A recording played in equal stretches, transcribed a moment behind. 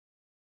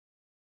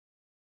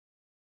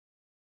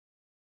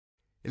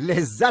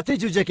لذت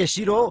جوجه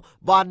کشی رو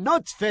با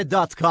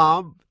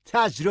نطفه.com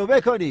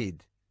تجربه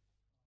کنید.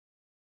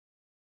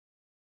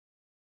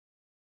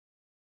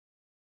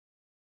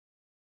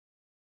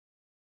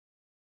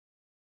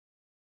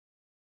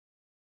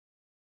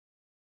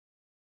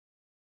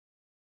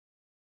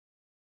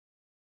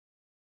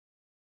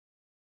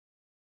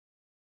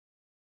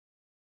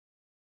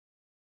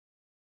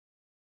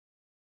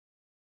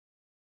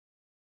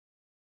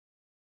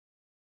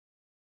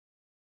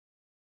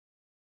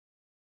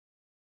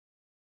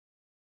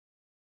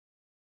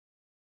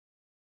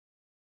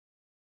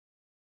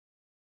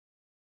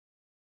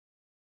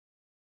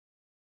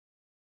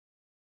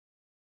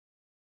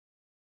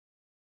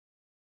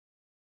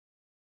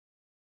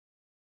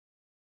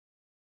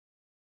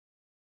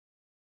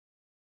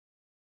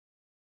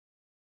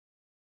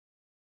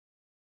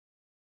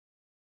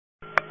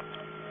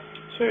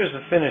 So here's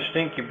the finished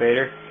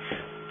incubator.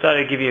 Thought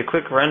I'd give you a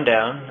quick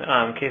rundown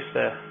in case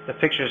the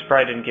pictures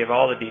probably didn't give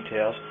all the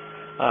details.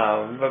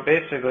 But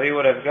basically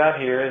what I've got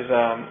here is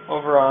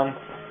over on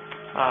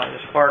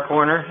this far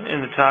corner,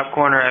 in the top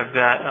corner, I've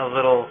got a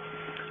little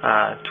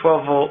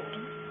 12-volt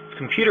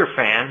computer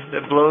fan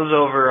that blows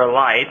over a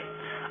light,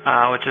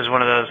 which is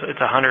one of those,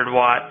 it's a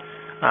 100-watt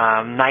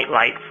night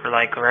light for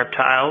like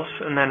reptiles.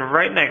 And then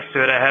right next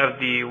to it I have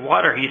the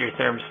water heater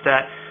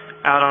thermostat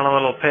out on a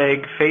little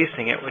peg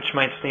facing it, which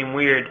might seem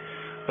weird,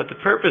 but the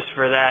purpose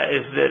for that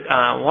is that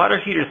water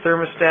heater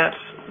thermostats,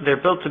 they're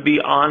built to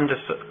be on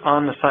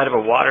the side of a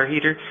water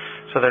heater,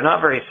 so they're not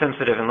very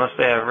sensitive unless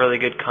they have really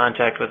good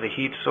contact with the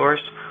heat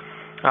source.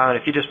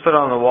 If you just put it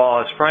on the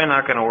wall, it's probably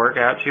not going to work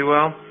out too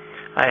well.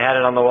 I had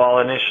it on the wall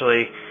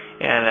initially,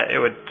 and it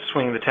would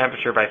swing the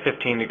temperature by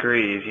 15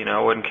 degrees. You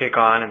know, it wouldn't kick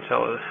on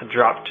until it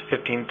dropped to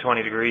 15 to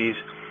 20 degrees.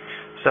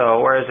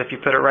 So whereas if you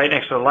put it right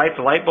next to the light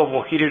bulb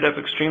will heat it up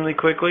extremely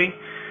quickly,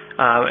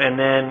 and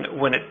then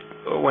when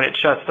it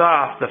shuts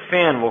off, the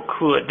fan will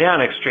cool it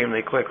down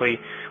extremely quickly,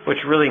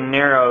 which really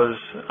narrows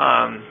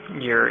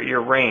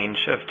your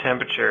range of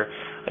temperature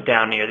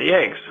down near the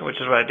eggs, which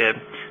is what I did.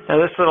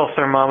 Now this little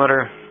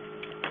thermometer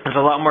is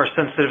a lot more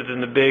sensitive than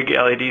the big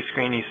LED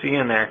screen you see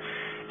in there,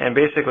 and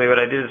basically what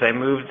I did is I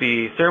moved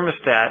the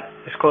thermostat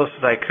as close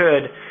as I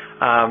could,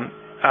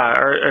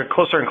 or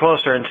closer and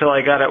closer until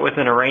I got it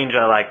within a range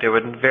I liked. It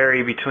would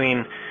vary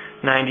between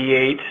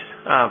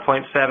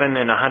 98.7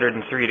 and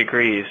 103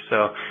 degrees.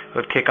 So it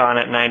would kick on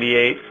at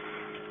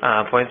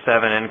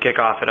 98.7 and kick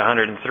off at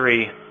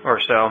 103 or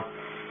so.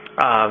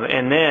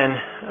 And then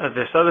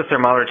this other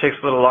thermometer takes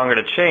a little longer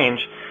to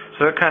change,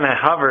 so it kind of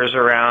hovers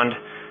around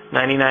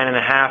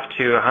 99.5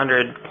 to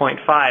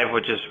 100.5,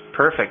 which is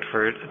perfect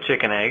for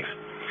chicken eggs.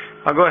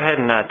 I'll go ahead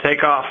and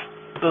take off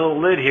the little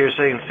lid here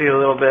so you can see a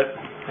little bit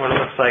what it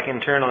looks like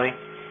internally.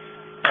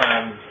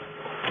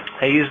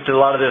 I used a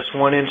lot of this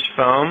 1-inch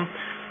foam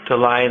to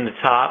line the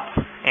top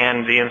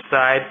and the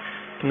inside,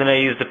 and then I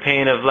used a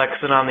pane of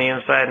Lexan on the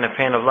inside and a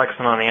pane of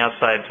Lexan on the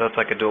outside, so it's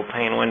like a dual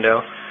pane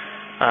window.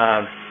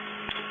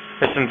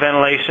 There's some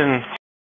ventilation